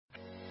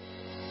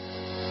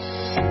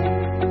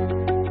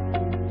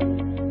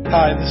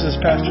Hi, this is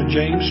Pastor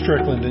James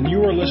Strickland, and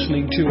you are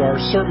listening to our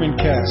sermon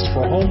cast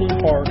for Homeland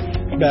Park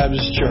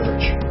Baptist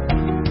Church.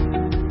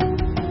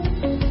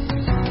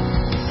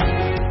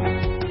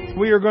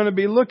 We are going to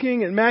be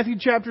looking at Matthew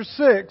chapter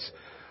 6,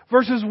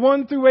 verses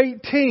 1 through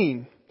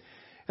 18.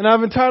 And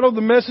I've entitled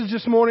the message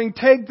this morning,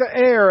 Take the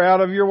Air Out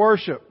of Your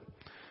Worship.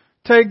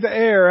 Take the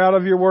air out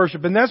of your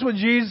worship. And that's what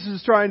Jesus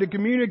is trying to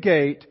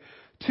communicate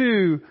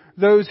to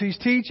those He's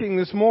teaching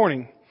this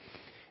morning.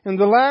 And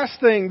the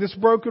last thing this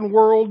broken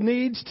world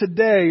needs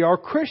today are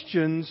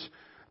Christians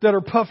that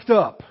are puffed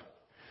up,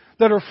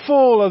 that are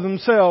full of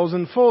themselves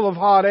and full of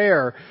hot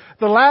air.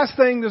 The last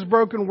thing this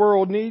broken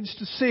world needs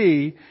to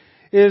see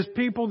is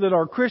people that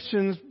are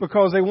Christians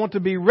because they want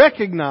to be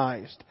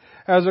recognized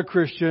as a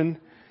Christian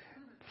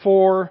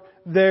for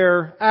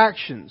their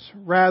actions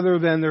rather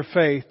than their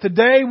faith.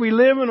 Today we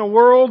live in a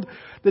world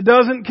that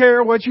doesn't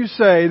care what you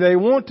say. They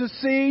want to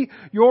see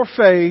your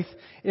faith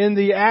in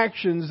the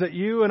actions that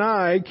you and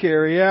I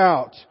carry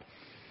out.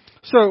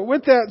 So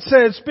with that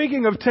said,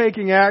 speaking of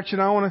taking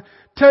action, I want to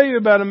tell you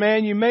about a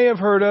man you may have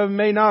heard of,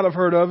 may not have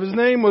heard of. His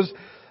name was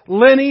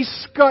Lenny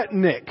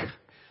Skutnik.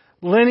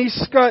 Lenny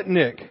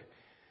Skutnik.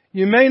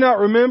 You may not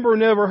remember or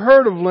never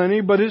heard of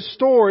Lenny, but his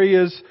story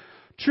is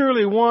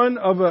truly one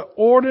of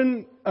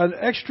an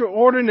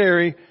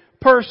extraordinary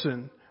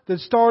person that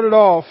started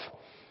off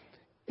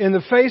in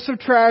the face of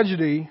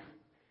tragedy.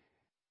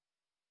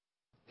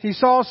 He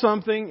saw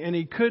something and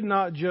he could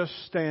not just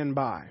stand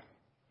by.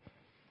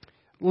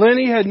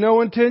 Lenny had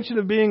no intention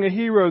of being a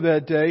hero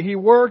that day. He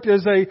worked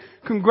as a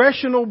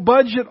congressional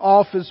budget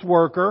office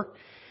worker,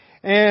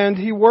 and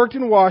he worked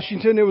in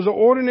Washington. It was an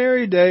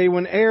ordinary day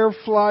when Air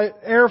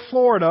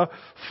Florida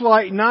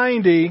Flight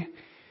 90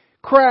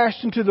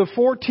 crashed into the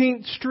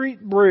 14th Street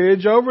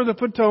Bridge over the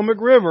Potomac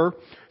River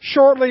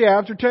shortly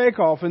after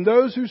takeoff. And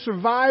those who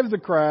survived the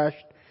crash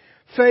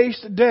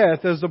faced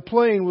death as the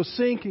plane was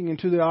sinking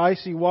into the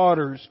icy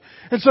waters.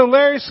 And so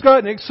Larry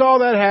Skutnik saw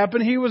that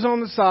happen. He was on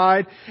the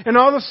side, and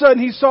all of a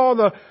sudden he saw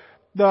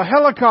the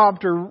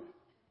helicopter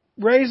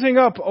raising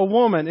up a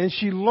woman, and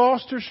she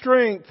lost her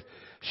strength.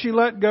 She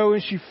let go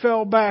and she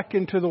fell back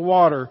into the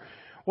water.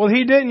 Well,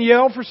 he didn't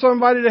yell for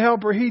somebody to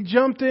help her. He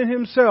jumped in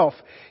himself.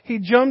 He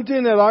jumped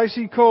in that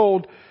icy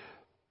cold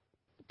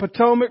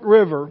Potomac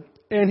River,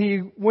 and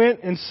he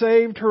went and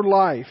saved her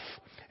life.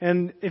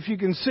 And if you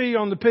can see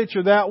on the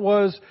picture, that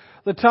was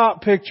the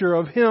top picture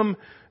of him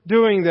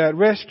doing that,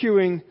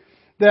 rescuing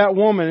that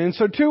woman. And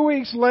so 2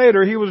 weeks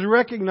later, he was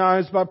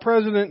recognized by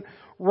President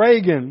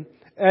Reagan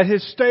at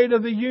his State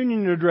of the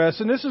Union address.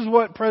 And this is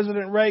what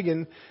President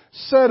Reagan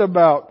said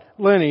about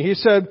Lenny. He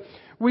said,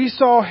 "We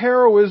saw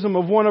heroism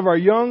of one of our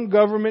young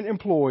government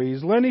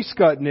employees, Lenny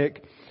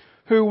Skutnik,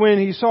 who, when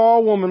he saw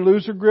a woman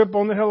lose her grip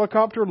on the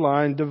helicopter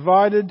line,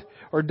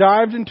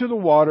 dived into the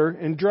water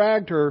and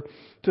dragged her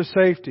to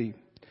safety.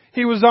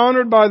 He was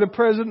honored by the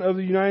President of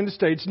the United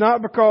States,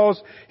 not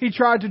because he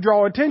tried to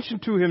draw attention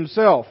to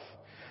himself,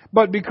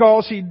 but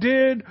because he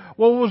did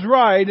what was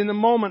right in a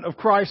moment of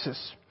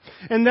crisis."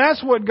 And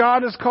that's what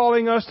God is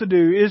calling us to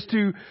do, is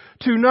to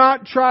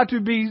not try to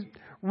be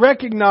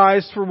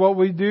recognized for what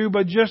we do,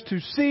 but just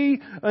to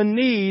see a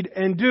need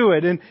and do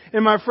it. And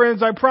my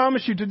friends, I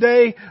promise you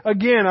today,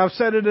 again, I've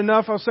said it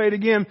enough, I'll say it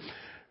again,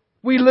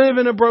 we live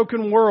in a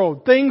broken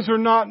world. Things are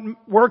not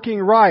working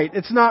right.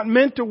 It's not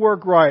meant to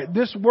work right.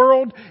 This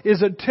world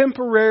is a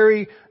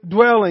temporary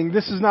dwelling.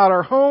 This is not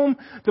our home.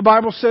 The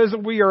Bible says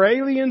that we are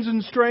aliens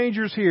and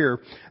strangers here.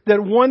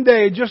 That one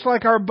day, just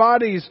like our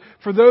bodies,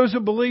 for those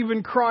who believe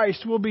in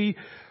Christ, will be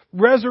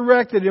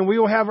resurrected and we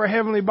will have our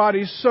heavenly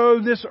bodies, so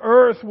this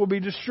earth will be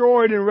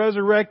destroyed and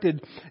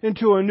resurrected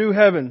into a new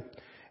heaven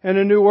and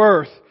a new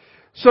earth.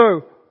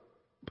 So,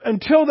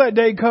 until that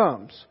day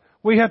comes,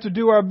 we have to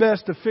do our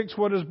best to fix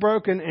what is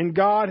broken, and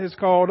God has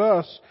called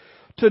us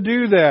to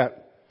do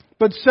that.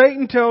 But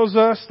Satan tells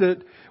us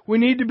that we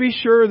need to be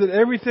sure that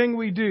everything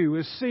we do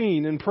is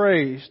seen and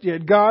praised.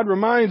 Yet God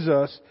reminds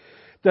us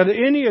that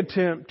any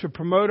attempt to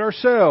promote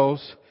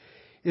ourselves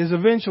is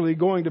eventually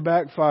going to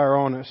backfire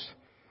on us.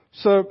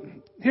 So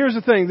here's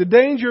the thing. The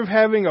danger of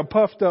having a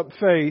puffed up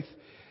faith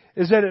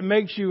is that it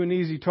makes you an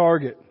easy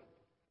target.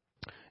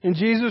 And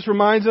Jesus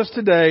reminds us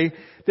today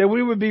that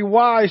we would be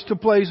wise to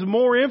place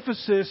more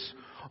emphasis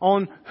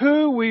on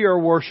who we are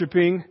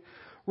worshiping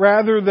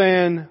rather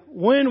than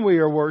when we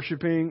are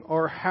worshiping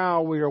or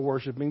how we are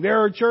worshiping. There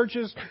are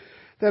churches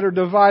that are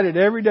divided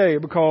every day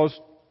because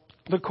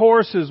the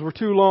choruses were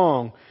too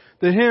long,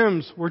 the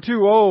hymns were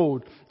too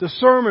old, the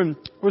sermon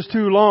was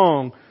too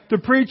long, the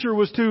preacher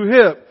was too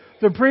hip,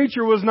 the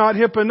preacher was not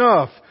hip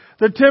enough,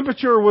 the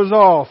temperature was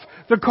off,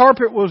 the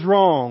carpet was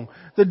wrong,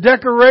 the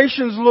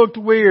decorations looked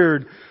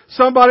weird,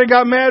 somebody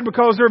got mad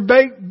because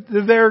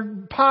their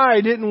pie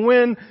didn't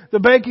win the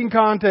baking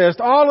contest.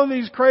 All of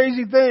these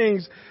crazy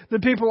things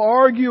that people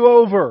argue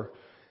over.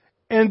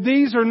 And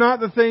these are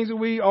not the things that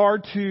we are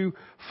to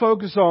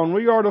focus on.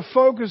 We are to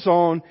focus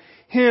on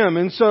Him.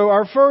 And so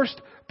our first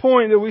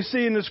point that we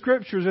see in the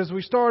Scriptures as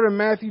we start in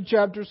Matthew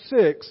chapter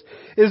 6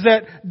 is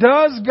that,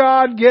 does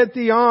God get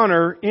the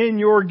honor in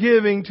your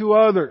giving to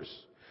others?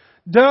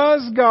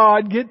 Does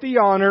God get the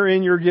honor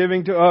in your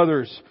giving to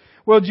others?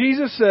 Well,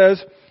 Jesus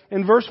says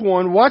in verse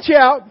 1, watch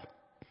out.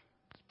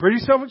 Pretty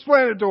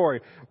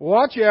self-explanatory.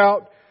 Watch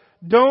out.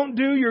 Don't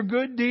do your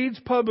good deeds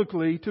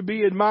publicly to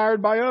be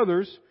admired by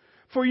others,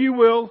 for you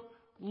will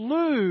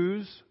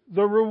lose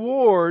the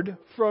reward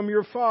from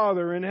your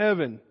Father in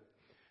heaven.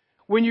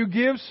 When you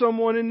give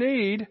someone in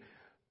need,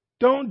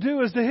 don't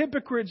do as the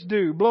hypocrites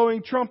do,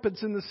 blowing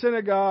trumpets in the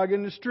synagogue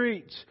and the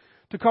streets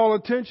to call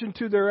attention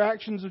to their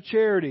actions of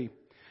charity.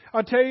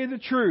 I tell you the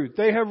truth,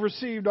 they have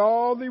received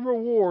all the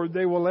reward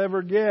they will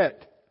ever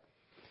get.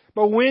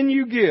 But when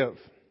you give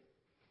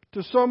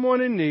to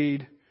someone in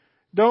need,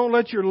 don't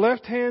let your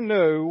left hand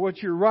know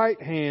what your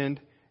right hand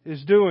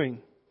is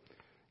doing.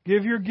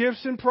 Give your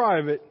gifts in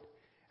private,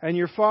 and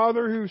your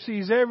Father who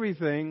sees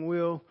everything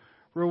will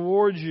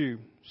reward you.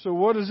 So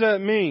what does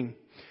that mean?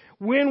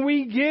 When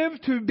we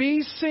give to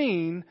be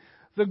seen,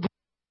 the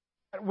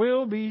glory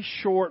will be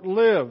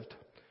short-lived.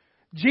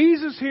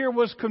 Jesus here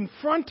was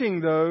confronting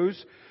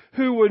those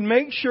who would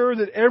make sure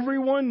that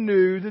everyone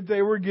knew that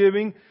they were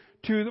giving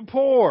to the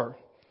poor.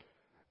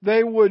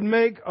 They would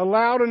make a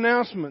loud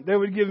announcement. They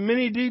would give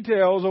many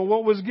details on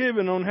what was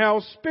given, on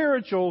how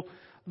spiritual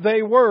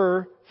they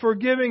were for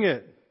giving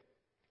it.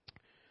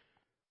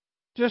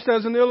 Just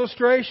as an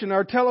illustration,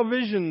 our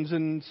televisions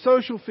and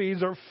social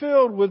feeds are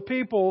filled with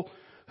people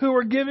who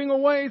are giving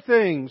away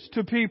things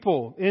to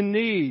people in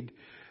need.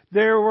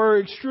 There were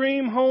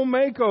extreme home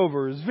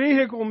makeovers,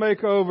 vehicle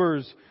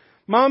makeovers,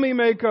 mommy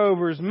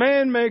makeovers,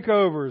 man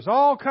makeovers,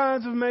 all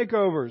kinds of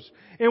makeovers.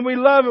 And we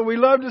love it. We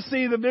love to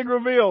see the big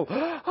reveal.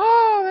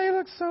 Oh, they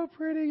look so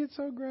pretty. It's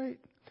so great.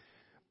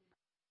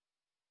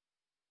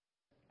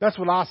 That's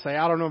what I say.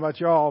 I don't know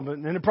about y'all,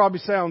 and it probably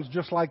sounds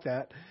just like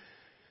that.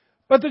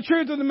 But the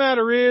truth of the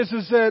matter is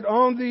that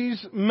on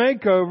these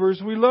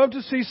makeovers, we love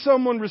to see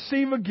someone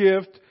receive a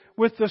gift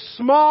with the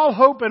small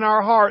hope in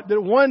our heart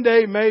that one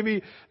day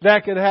maybe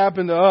that could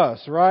happen to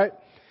us, right?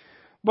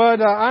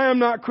 But I am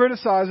not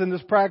criticizing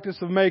this practice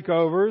of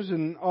makeovers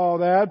and all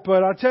that.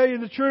 But I tell you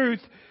the truth,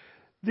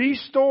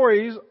 these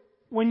stories,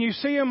 when you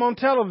see them on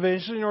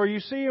television or you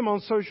see them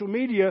on social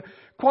media,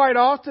 quite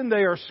often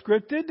they are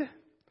scripted,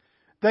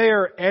 they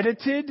are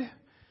edited,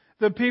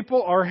 the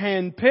people are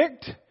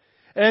handpicked,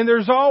 and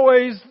there's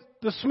always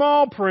the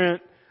small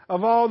print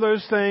of all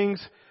those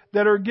things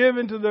that are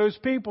given to those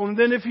people. And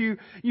then if you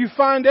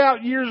find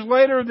out years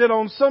later that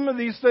on some of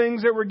these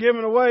things that were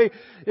given away,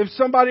 if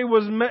somebody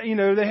was,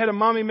 they had a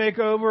mommy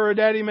makeover or a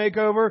daddy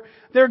makeover,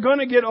 they're going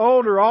to get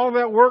older. All of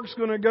that work's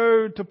going to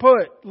go to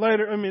put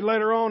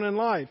later on in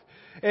life.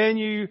 And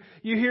you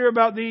hear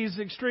about these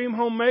extreme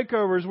home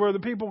makeovers where the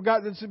people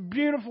got this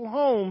beautiful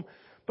home,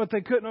 but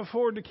they couldn't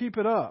afford to keep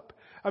it up.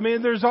 I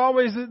mean, there's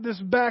always this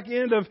back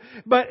end of,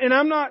 and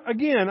I'm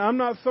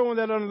not throwing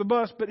that under the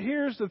bus, but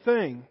here's the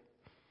thing.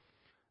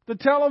 The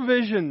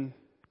television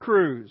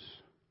crews,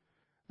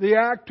 the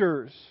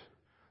actors,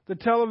 the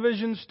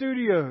television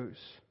studios,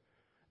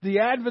 the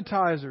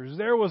advertisers,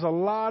 there was a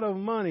lot of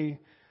money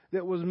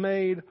that was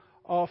made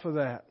off of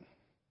that.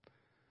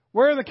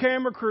 Where are the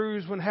camera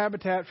crews when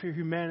Habitat for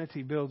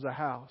Humanity builds a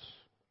house?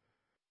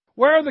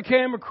 Where are the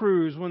camera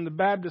crews when the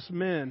Baptist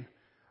men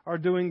are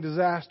doing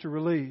disaster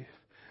relief?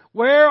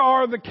 Where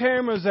are the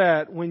cameras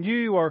at when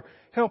you are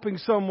helping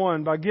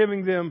someone by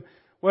giving them,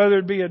 whether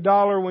it be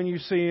 $1 when you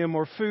see them,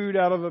 or food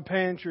out of a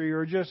pantry,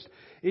 or just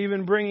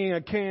even bringing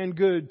a canned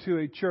good to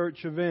a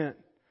church event?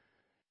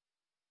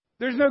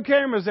 There's no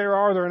cameras there,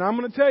 are there? And I'm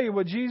going to tell you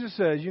what Jesus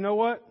says. You know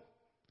what?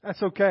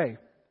 That's okay.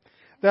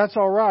 That's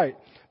all right.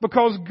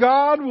 Because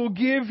God will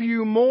give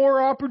you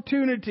more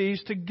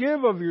opportunities to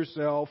give of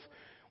yourself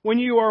when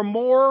you are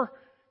more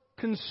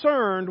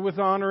concerned with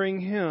honoring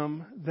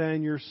Him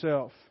than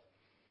yourself.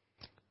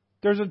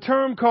 There's a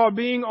term called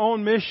being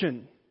on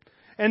mission.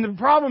 And the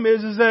problem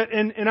is that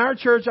in our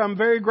church, I'm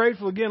very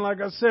grateful, again,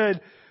 like I said,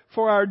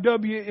 for our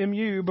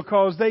WMU,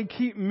 because they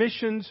keep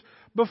missions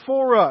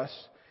before us.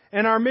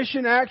 And our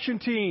mission action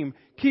team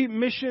keep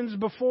missions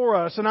before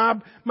us.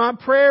 And my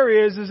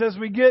prayer is as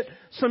we get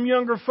some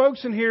younger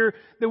folks in here,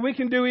 that we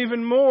can do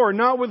even more,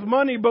 not with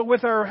money, but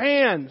with our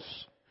hands,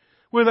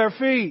 with our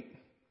feet,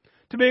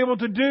 to be able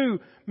to do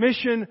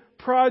mission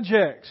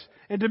projects.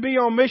 And to be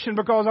on mission,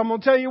 because I'm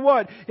going to tell you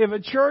what, if a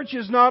church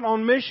is not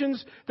on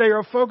missions, they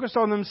are focused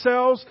on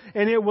themselves,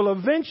 and it will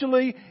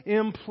eventually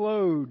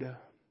implode.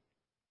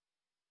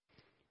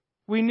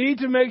 We need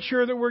to make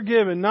sure that we're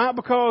giving, not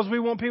because we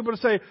want people to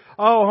say,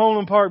 oh,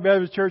 Homeland Park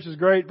Baptist Church is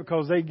great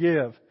because they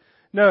give.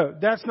 No,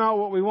 that's not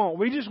what we want.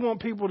 We just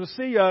want people to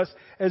see us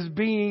as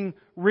being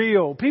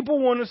real. People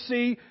want to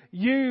see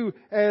you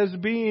as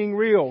being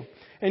real.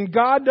 And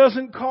God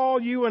doesn't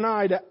call you and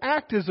I to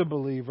act as a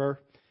believer.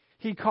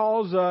 He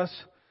calls us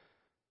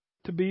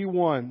to be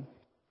one.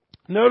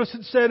 Notice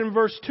it said in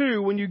verse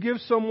 2, when you give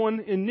someone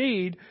in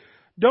need,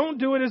 don't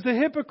do it as the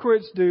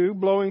hypocrites do,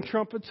 blowing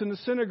trumpets in the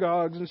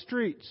synagogues and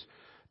streets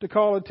to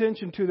call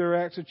attention to their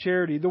acts of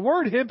charity. The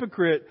word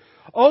hypocrite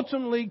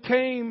ultimately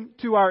came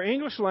to our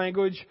English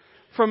language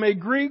from a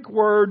Greek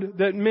word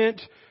that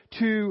meant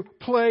to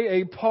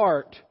play a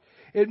part.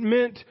 It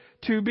meant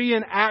to be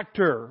an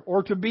actor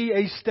or to be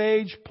a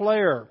stage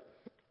player.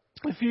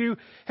 If you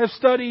have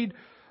studied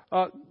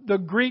the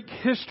Greek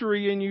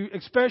history, and you,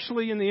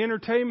 especially in the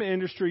entertainment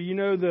industry, you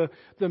know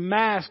the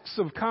masks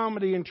of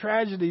comedy and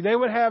tragedy. They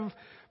would have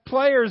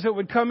players that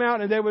would come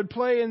out and they would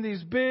play in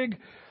these big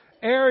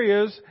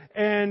areas,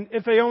 and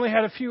if they only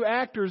had a few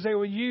actors, they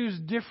would use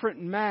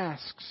different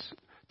masks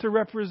to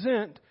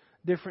represent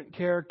different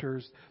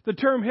characters. The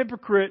term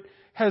hypocrite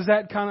has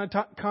that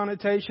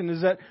connotation,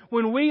 is that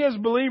when we as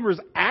believers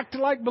act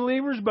like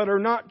believers but are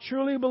not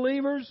truly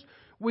believers,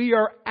 we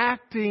are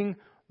acting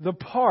the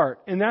part.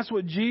 And that's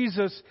what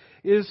Jesus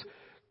is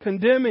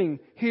condemning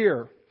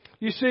here.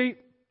 You see,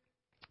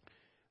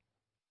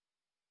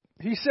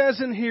 he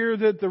says in here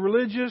that the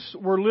religious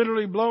were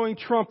literally blowing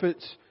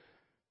trumpets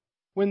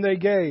when they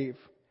gave.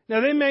 Now,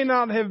 they may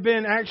not have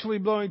been actually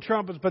blowing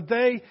trumpets, but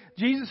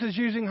Jesus is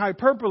using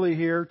hyperbole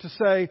here to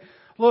say,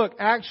 look,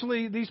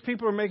 actually, these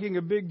people are making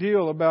a big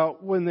deal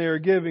about when they are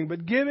giving.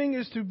 But giving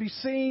is to be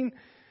seen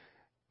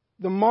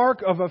the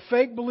mark of a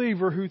fake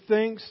believer who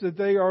thinks that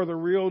they are the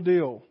real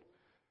deal,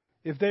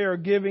 if they are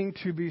giving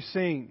to be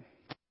seen.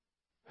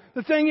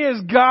 The thing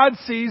is, God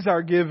sees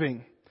our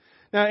giving.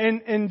 Now,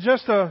 in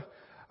just a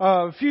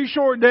few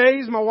short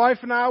days, my wife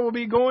and I will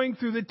be going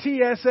through the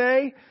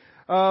TSA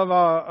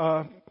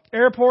of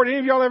airport. Any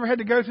of y'all ever had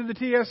to go through the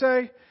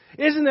TSA?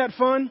 Isn't that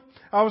fun?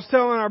 I was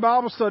telling our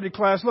Bible study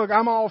class, look,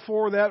 I'm all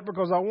for that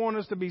because I want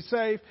us to be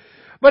safe.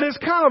 But it's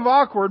kind of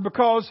awkward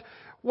because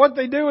what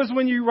they do is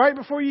right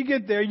before you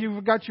get there,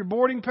 you've got your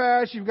boarding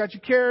pass, you've got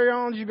your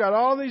carry-ons, you've got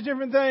all these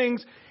different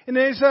things, and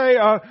they say,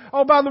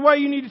 oh, by the way,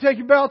 you need to take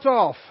your belt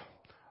off.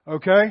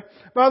 Okay?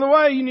 By the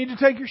way, you need to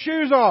take your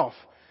shoes off.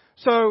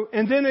 So,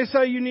 and then they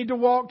say you need to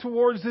walk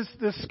towards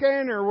this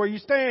scanner where you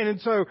stand.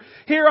 And so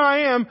here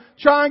I am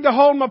trying to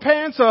hold my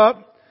pants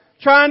up,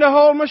 trying to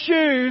hold my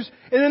shoes,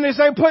 and then they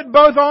say put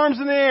both arms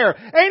in the air.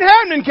 Ain't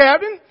happening,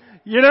 Captain.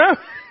 You know?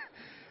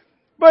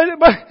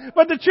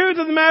 But the truth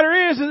of the matter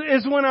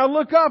is when I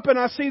look up and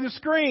I see the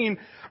screen,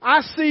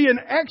 I see an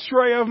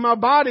x-ray of my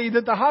body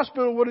that the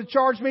hospital would have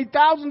charged me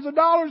thousands of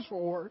dollars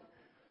for.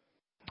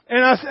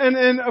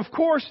 And of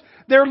course,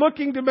 they're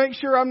looking to make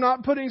sure I'm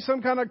not putting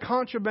some kind of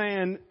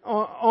contraband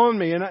on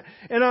me.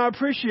 And I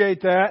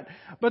appreciate that.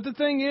 But the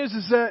thing is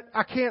that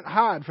I can't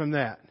hide from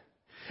that.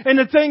 And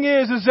the thing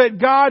is that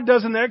God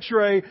does an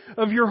x-ray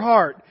of your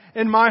heart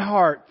and my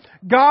heart.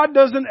 God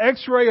does an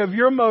x-ray of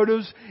your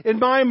motives and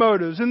my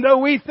motives. And though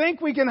we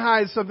think we can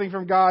hide something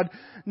from God,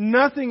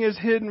 nothing is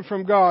hidden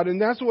from God.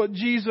 And that's what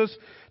Jesus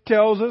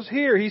tells us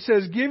here. He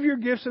says, give your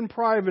gifts in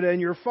private,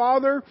 and your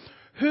Father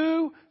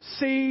who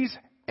sees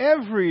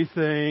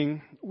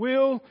everything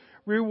will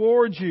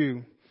reward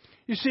you.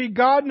 You see,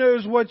 God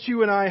knows what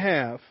you and I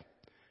have.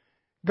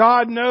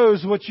 God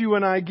knows what you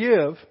and I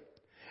give.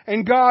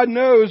 And God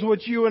knows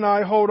what you and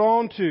I hold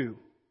on to.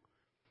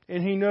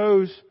 And He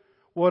knows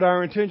what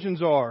our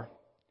intentions are.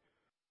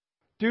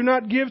 Do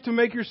not give to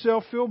make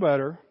yourself feel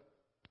better,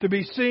 to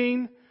be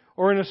seen,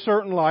 or in a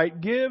certain light.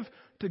 Give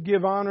to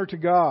give honor to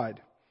God,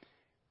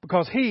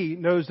 because He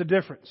knows the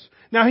difference.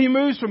 Now He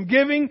moves from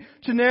giving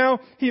to now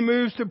He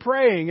moves to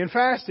praying and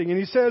fasting. And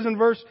He says in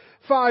verse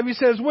 5, He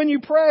says, when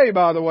you pray,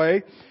 by the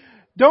way,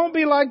 don't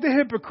be like the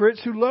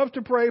hypocrites who love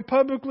to pray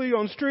publicly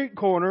on street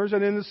corners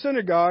and in the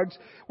synagogues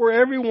where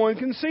everyone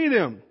can see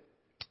them.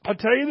 I'll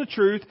tell you the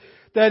truth,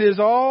 that is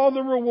all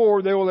the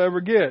reward they will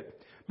ever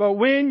get. But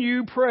when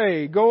you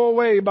pray, go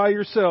away by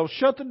yourself,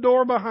 shut the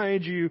door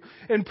behind you,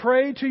 and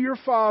pray to your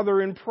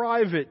Father in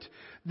private.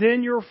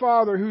 Then your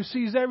Father who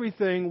sees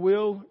everything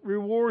will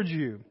reward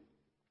you.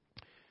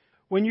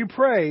 When you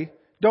pray,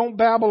 don't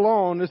babble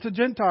on as the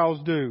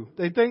Gentiles do.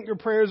 They think their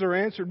prayers are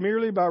answered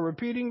merely by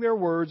repeating their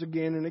words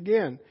again and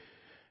again.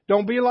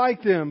 Don't be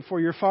like them, for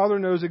your Father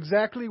knows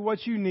exactly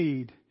what you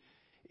need,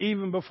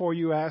 even before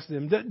you ask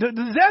them. Does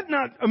that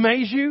not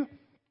amaze you?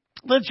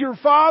 That your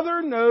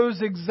Father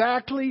knows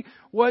exactly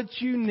what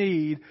you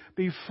need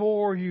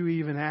before you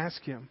even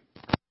ask Him.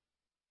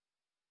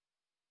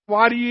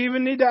 Why do you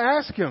even need to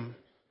ask Him?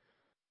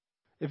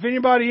 If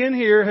anybody in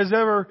here has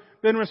ever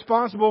been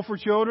responsible for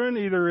children,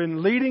 either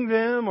in leading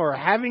them or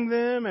having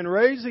them and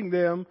raising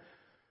them,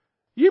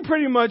 you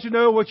pretty much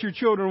know what your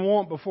children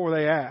want before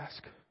they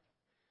ask.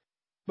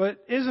 But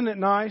isn't it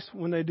nice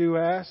when they do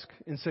ask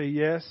and say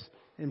yes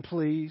and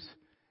please?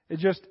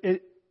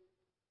 It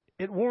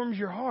warms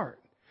your heart.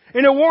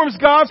 And it warms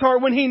God's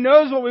heart when He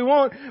knows what we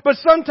want. But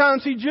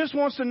sometimes He just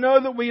wants to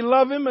know that we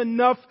love Him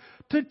enough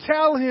to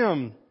tell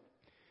Him.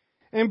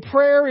 And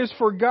prayer is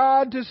for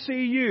God to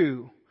see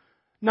you,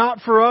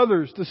 not for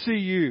others to see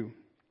you.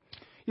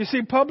 You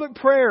see, public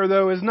prayer,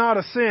 though, is not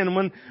a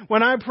sin.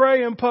 When I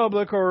pray in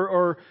public,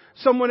 or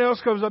someone else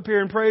comes up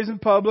here and prays in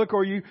public,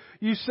 or you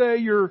say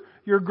your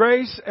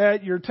grace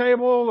at your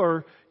table,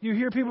 or you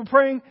hear people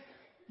praying,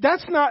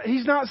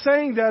 He's not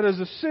saying that as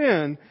a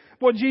sin.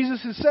 What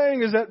Jesus is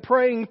saying is that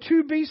praying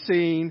to be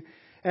seen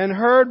and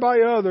heard by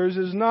others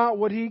is not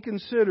what He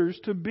considers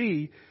to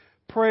be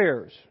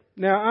prayers.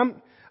 Now,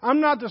 I'm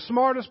not the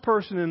smartest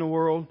person in the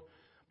world,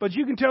 but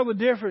you can tell the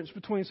difference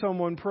between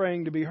someone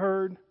praying to be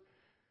heard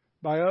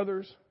by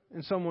others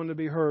and someone to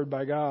be heard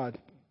by God.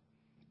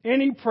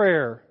 Any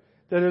prayer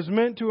that is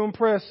meant to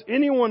impress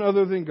anyone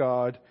other than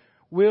God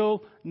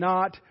will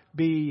not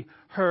be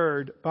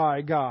heard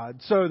by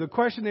God. So the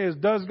question is,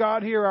 does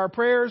God hear our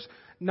prayers?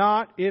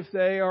 Not if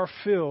they are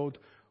filled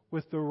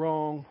with the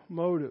wrong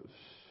motives.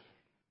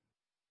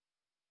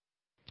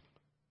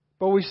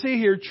 But we see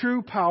here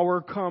true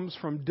power comes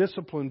from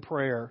disciplined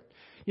prayer.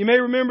 You may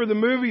remember the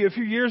movie a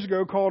few years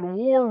ago called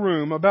War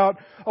Room, about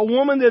a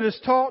woman that is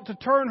taught to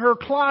turn her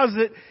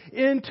closet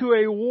into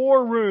a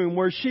war room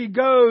where she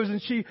goes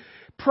and she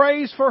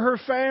prays for her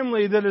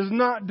family that is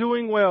not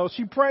doing well.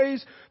 She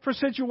prays for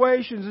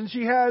situations, and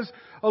she has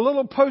a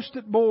little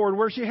post-it board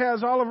where she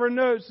has all of her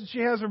notes, and she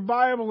has her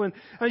Bible, and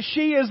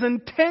she is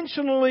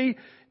intentionally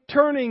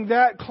turning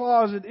that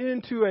closet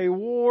into a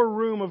war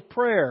room of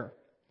prayer.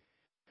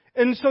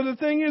 And so the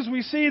thing is,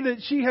 we see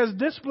that she has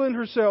disciplined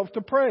herself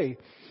to pray.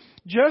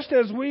 Just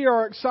as we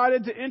are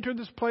excited to enter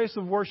this place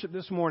of worship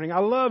this morning. I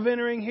love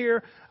entering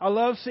here. I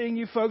love seeing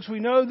you folks. We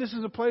know this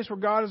is a place where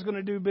God is going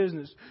to do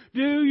business.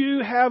 Do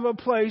you have a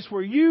place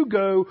where you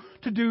go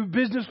to do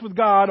business with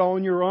God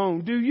on your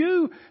own? Do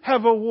you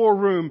have a war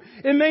room?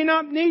 It may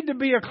not need to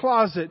be a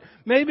closet.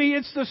 Maybe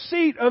it's the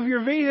seat of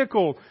your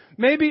vehicle.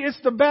 Maybe it's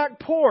the back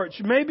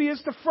porch. Maybe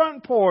it's the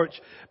front porch.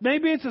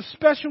 Maybe it's a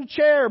special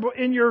chair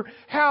in your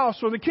house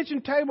or the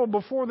kitchen table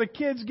before the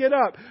kids get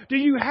up. Do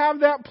you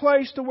have that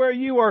place to where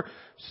you are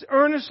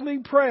earnestly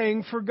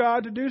praying for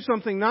God to do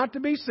something, not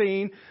to be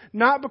seen,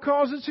 not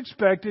because it's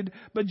expected,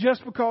 but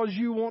just because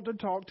you want to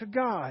talk to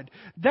God?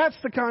 That's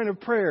the kind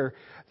of prayer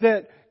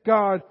that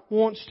God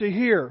wants to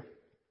hear.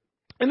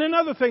 And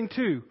another thing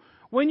too,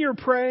 when you're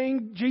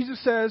praying,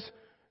 Jesus says,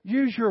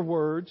 use your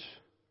words.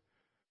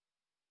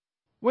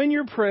 When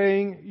you're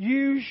praying,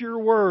 use your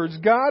words.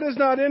 God is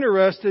not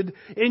interested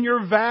in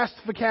your vast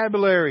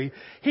vocabulary.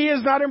 He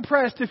is not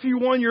impressed if you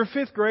won your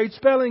 5th grade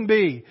spelling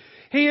bee.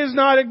 He is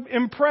not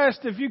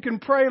impressed if you can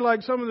pray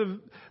like some of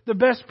the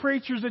best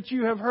preachers that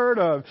you have heard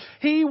of.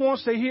 He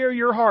wants to hear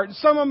your heart.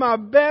 Some of my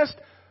best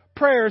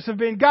prayers have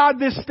been, God,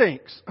 this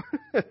stinks.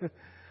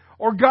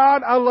 Or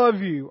God, I love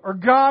you. Or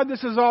God,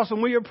 this is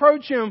awesome. We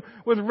approach Him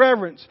with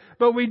reverence,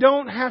 but we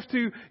don't have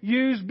to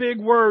use big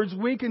words.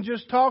 We can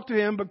just talk to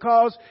Him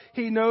because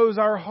He knows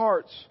our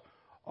hearts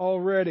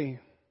already.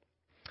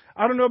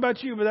 I don't know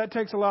about you, but that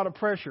takes a lot of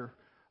pressure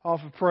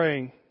off of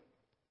praying.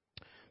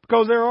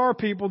 Because there are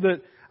people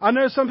that, I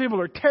know some people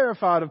are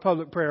terrified of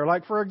public prayer.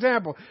 Like, for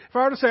example, if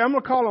I were to say, I'm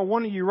going to call on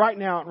one of you right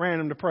now at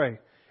random to pray,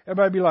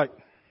 everybody would be like,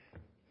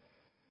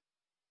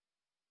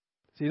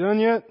 is he done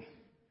yet?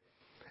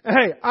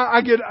 Hey,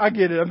 I get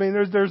it. I mean,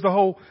 there's the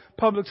whole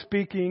public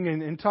speaking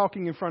and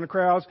talking in front of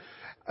crowds.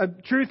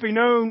 Truth be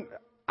known,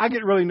 I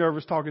get really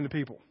nervous talking to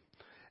people.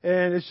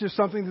 And it's just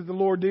something that the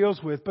Lord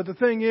deals with. But the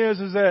thing is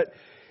that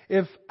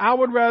if I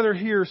would rather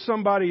hear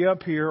somebody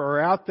up here or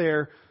out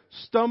there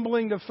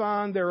stumbling to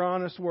find their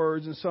honest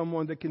words than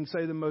someone that can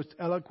say the most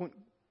eloquent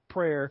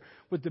prayer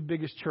with the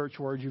biggest church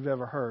words you've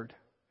ever heard.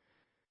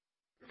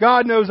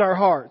 God knows our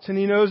hearts and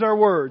He knows our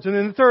words. And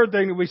then the third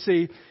thing that we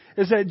see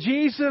is that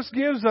Jesus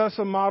gives us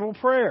a model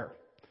prayer.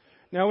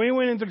 Now, we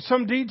went into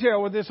some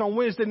detail with this on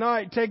Wednesday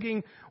night,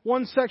 taking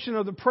one section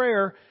of the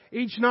prayer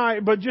each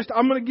night, but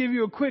I'm going to give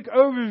you a quick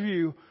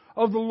overview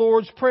of the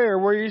Lord's Prayer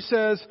where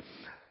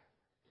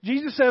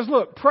Jesus says,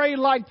 look, pray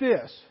like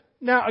this.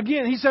 Now,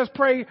 again, He says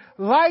pray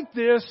like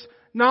this,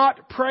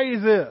 not pray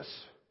this.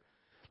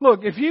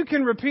 Look, if you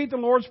can repeat the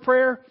Lord's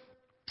Prayer,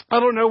 I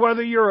don't know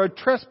whether you're a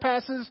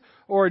trespasses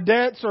or a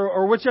debts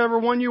or whichever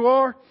one you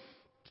are.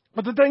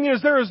 But the thing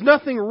is, there is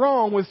nothing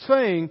wrong with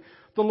saying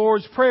the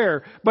Lord's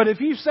Prayer. But if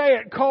you say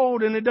it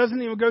cold and it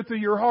doesn't even go through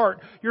your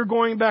heart, you're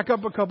going back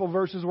up a couple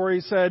verses where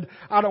He said,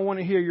 I don't want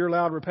to hear your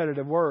loud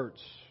repetitive words.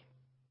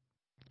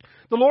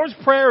 The Lord's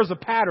Prayer is a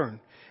pattern.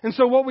 And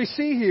so what we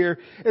see here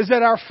is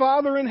that our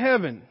Father in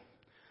heaven,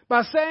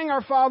 by saying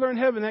our Father in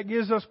heaven, that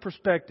gives us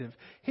perspective.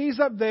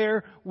 He's up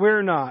there,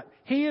 we're not.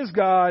 He is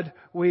God,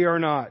 we are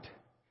not.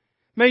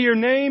 May your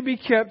name be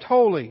kept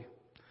holy.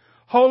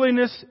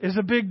 Holiness is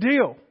a big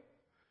deal.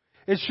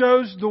 It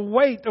shows the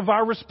weight of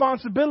our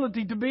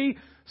responsibility to be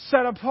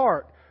set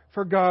apart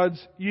for God's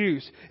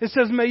use. It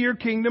says, may your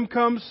kingdom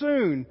come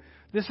soon.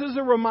 This is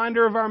a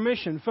reminder of our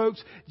mission.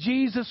 Folks,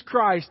 Jesus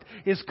Christ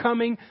is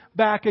coming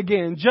back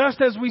again.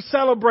 Just as we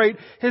celebrate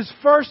His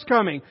first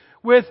coming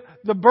with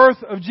the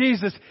birth of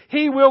Jesus,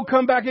 He will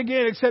come back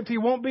again, except He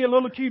won't be a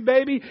little cute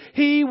baby.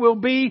 He will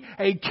be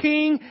a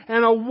king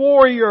and a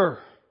warrior.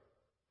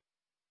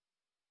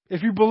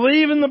 If you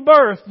believe in the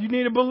birth, you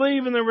need to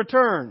believe in the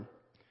return.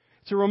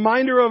 It's a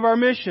reminder of our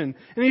mission.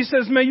 And He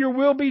says, may your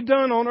will be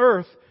done on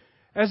earth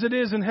as it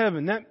is in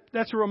heaven.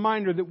 That's a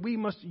reminder that we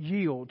must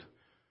yield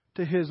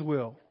to His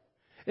will.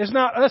 It's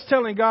not us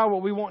telling God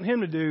what we want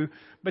Him to do,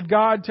 but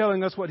God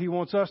telling us what He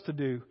wants us to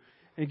do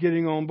and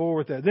getting on board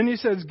with that. Then He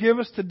says, give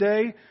us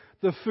today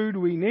the food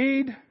we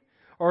need.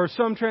 Or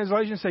some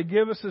translations say,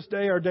 give us this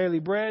day our daily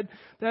bread.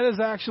 That is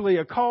actually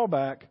a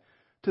callback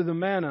to the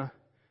manna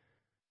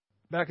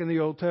back in the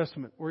Old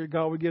Testament, where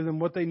God would give them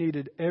what they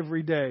needed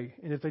every day.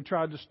 And if they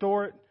tried to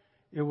store it,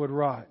 it would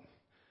rot.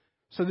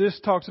 So this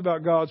talks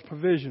about God's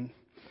provision.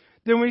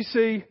 Then we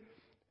see,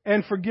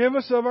 and forgive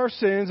us of our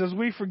sins as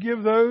we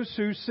forgive those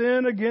who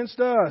sin against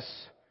us.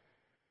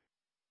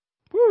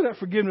 Woo, that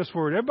forgiveness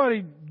word.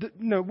 Everybody,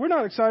 we're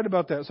not excited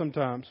about that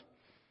sometimes.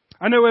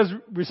 I know as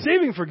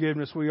receiving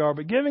forgiveness we are,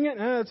 but giving it,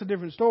 that's a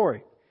different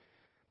story.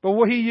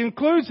 But he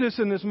includes this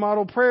in this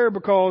model prayer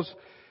because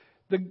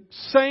the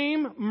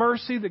same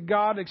mercy that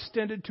God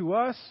extended to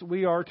us,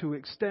 we are to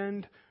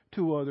extend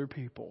to other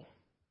people.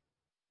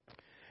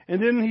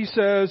 And then he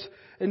says,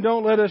 and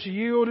don't let us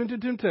yield into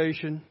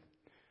temptation,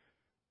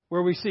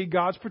 where we see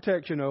God's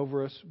protection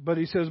over us. But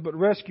he says, but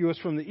rescue us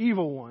from the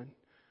evil one,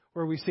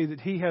 where we see that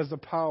He has the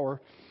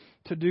power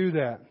to do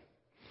that.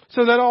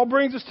 So that all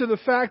brings us to the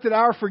fact that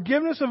our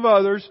forgiveness of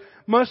others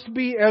must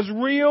be as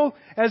real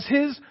as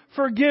His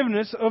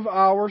forgiveness of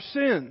our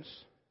sins.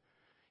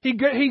 He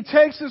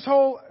takes this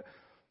whole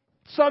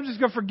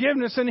subject of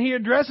forgiveness and He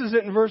addresses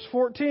it in verse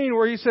 14,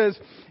 where He says,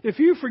 if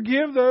you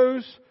forgive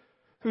those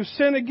who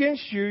sin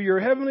against you, your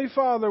heavenly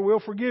Father will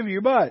forgive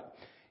you. But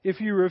if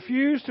you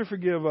refuse to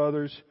forgive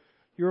others,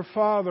 your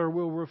Father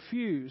will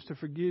refuse to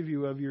forgive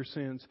you of your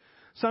sins.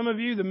 Some of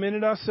you, the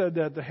minute I said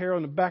that, the hair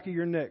on the back of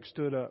your neck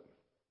stood up.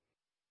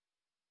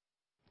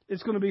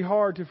 It's going to be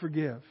hard to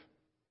forgive.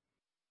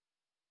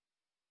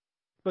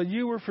 But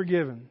you were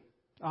forgiven.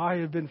 I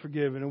have been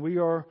forgiven. And we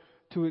are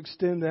to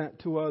extend that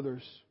to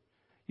others.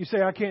 You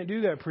say, I can't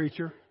do that,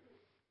 preacher.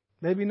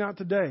 Maybe not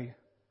today,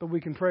 but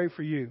we can pray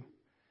for you.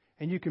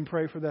 And you can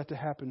pray for that to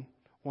happen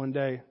one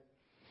day.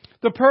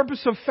 The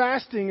purpose of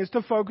fasting is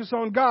to focus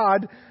on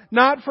God,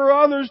 not for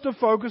others to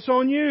focus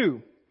on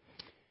you.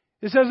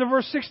 It says in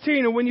verse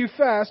 16, and when you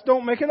fast,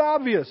 don't make it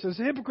obvious, as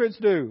the hypocrites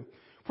do.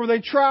 For they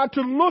try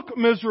to look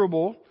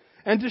miserable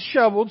and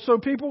disheveled, so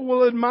people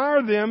will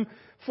admire them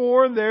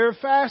for their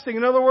fasting.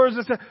 In other words,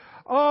 they say,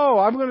 oh,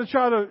 I'm going to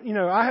try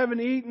to, I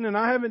haven't eaten and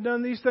I haven't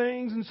done these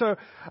things, and so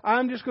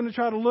I'm just going to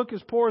try to look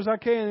as poor as I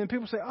can. And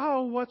people say,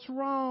 oh, what's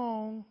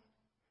wrong?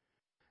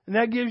 And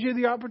that gives you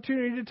the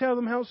opportunity to tell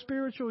them how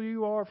spiritual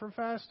you are for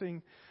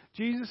fasting.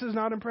 Jesus is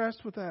not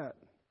impressed with that.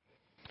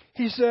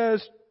 He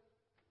says,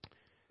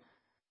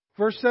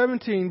 verse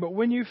 17, but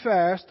when you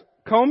fast,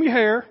 comb your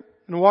hair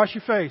and wash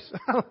your face.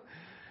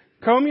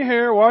 Comb your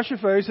hair, wash your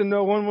face, and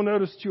no one will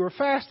notice that you are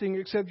fasting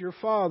except your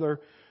Father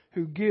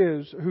who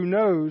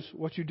knows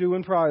what you do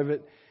in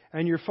private,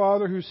 and your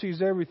Father who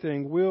sees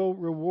everything will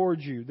reward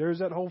you. There's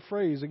that whole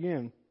phrase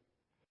again.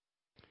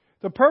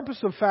 The purpose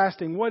of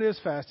fasting, what is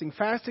fasting?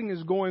 Fasting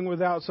is going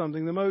without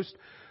something. The most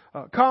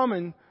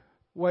common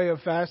way of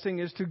fasting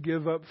is to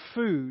give up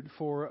food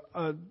for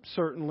a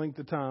certain length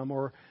of time,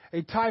 or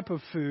a type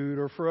of food,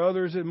 or for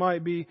others it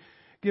might be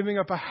giving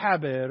up a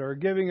habit or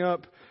giving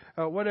up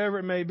whatever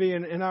it may be.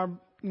 And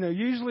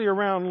usually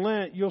around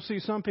Lent, you'll see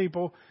some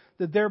people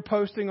that they're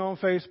posting on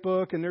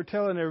Facebook and they're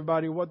telling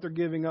everybody what they're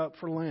giving up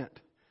for Lent.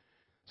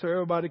 So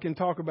everybody can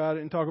talk about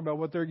it and talk about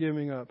what they're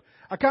giving up.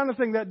 I kind of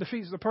think that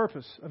defeats the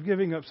purpose of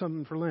giving up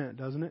something for Lent,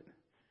 doesn't it?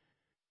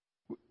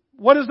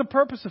 What is the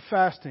purpose of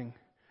fasting?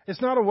 It's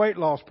not a weight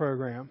loss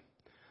program.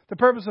 The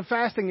purpose of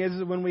fasting is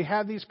that when we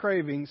have these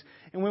cravings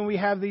and when we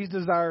have these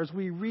desires,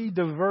 we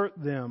re-divert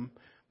them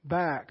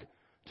back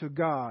to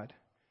God.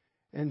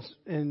 And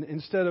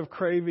instead of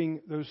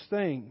craving those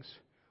things,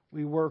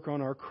 we work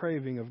on our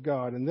craving of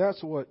God. And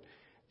that's what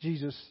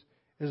Jesus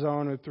is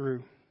honored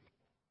through.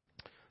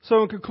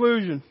 So in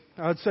conclusion,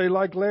 I'd say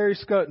like Larry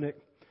Skutnik,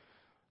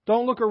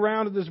 don't look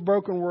around at this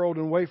broken world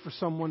and wait for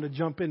someone to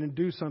jump in and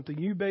do something.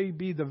 You may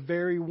be the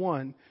very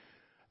one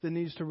that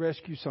needs to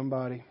rescue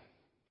somebody.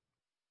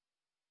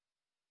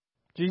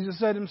 Jesus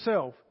said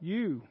Himself,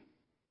 you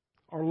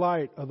are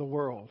light of the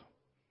world,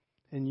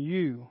 and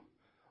you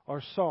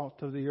are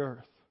salt of the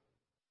earth.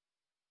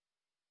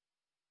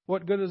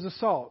 What good is the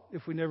salt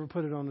if we never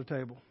put it on the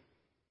table?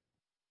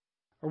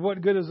 Or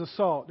what good is the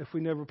salt if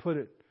we never put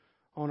it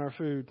on our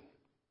food?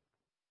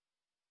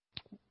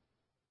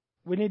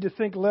 We need to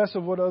think less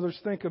of what others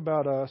think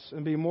about us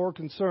and be more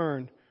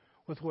concerned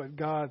with what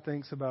God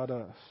thinks about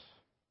us.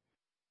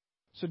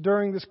 So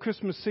during this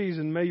Christmas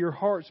season, may your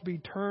hearts be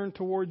turned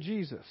toward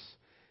Jesus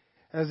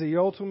as the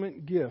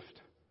ultimate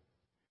gift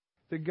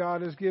that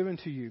God has given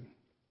to you.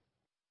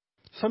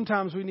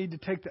 Sometimes we need to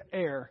take the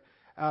air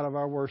out of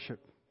our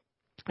worship.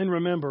 And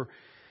remember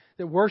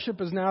that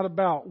worship is not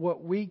about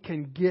what we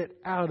can get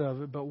out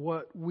of it, but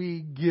what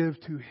we give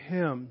to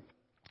Him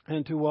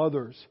and to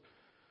others.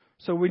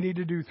 So we need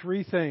to do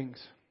 3 things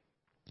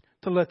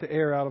to let the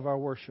air out of our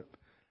worship.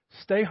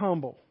 Stay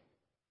humble,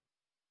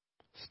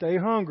 stay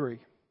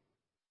hungry,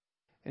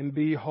 and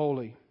be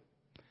holy.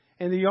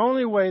 And the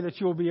only way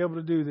that you'll be able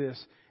to do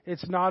this,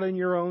 it's not in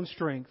your own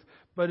strength,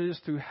 but it is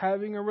through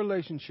having a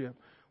relationship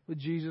with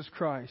Jesus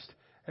Christ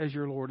as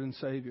your Lord and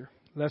Savior.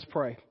 Let's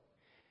pray.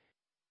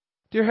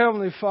 Dear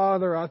Heavenly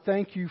Father, I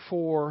thank You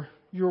for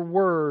Your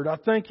Word. I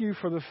thank You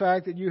for the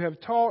fact that You have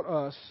taught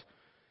us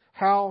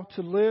how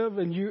to live.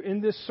 And You,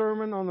 in this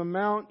Sermon on the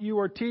Mount, You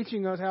are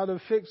teaching us how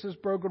to fix this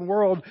broken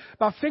world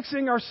by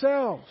fixing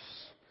ourselves.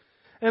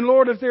 And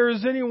Lord, if there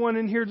is anyone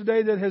in here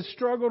today that has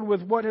struggled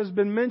with what has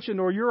been mentioned,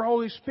 or your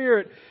Holy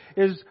Spirit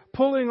is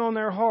pulling on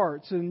their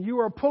hearts and you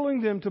are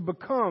pulling them to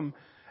become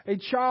a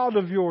child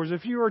of yours,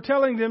 if you are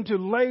telling them to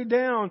lay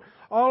down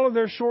all of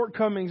their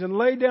shortcomings and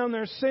lay down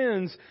their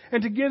sins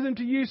and to give them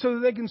to you so that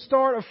they can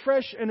start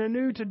afresh and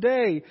anew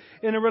today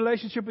in a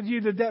relationship with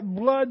you, that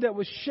blood that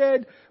was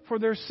shed for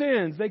their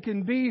sins, they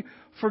can be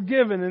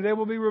forgiven and they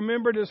will be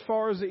remembered as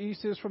far as the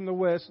east is from the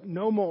west,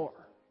 no more.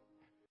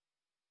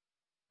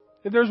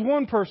 If there's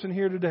one person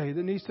here today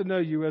that needs to know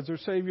you as their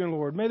Savior and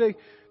Lord, may they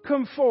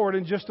come forward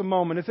in just a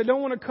moment. If they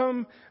don't want to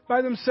come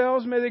by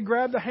themselves, may they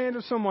grab the hand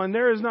of someone.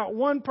 There is not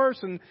one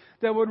person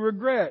that would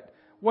regret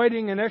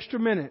waiting an extra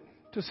minute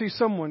to see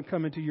someone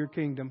come into your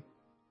kingdom.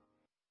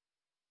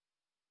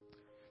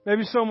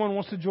 Maybe someone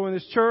wants to join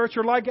this church,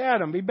 or like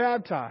Adam, be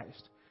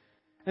baptized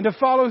and to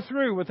follow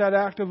through with that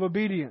act of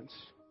obedience.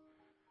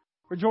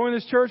 Or join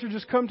this church, or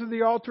just come to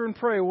the altar and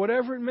pray,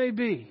 whatever it may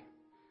be.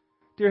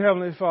 Dear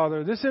Heavenly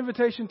Father, this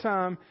invitation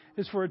time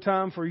is for a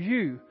time for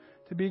you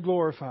to be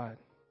glorified.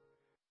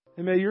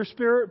 And may your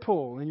Spirit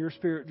pull and your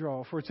Spirit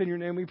draw. For it's in your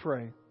name we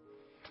pray.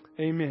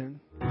 Amen.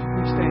 We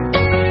stand.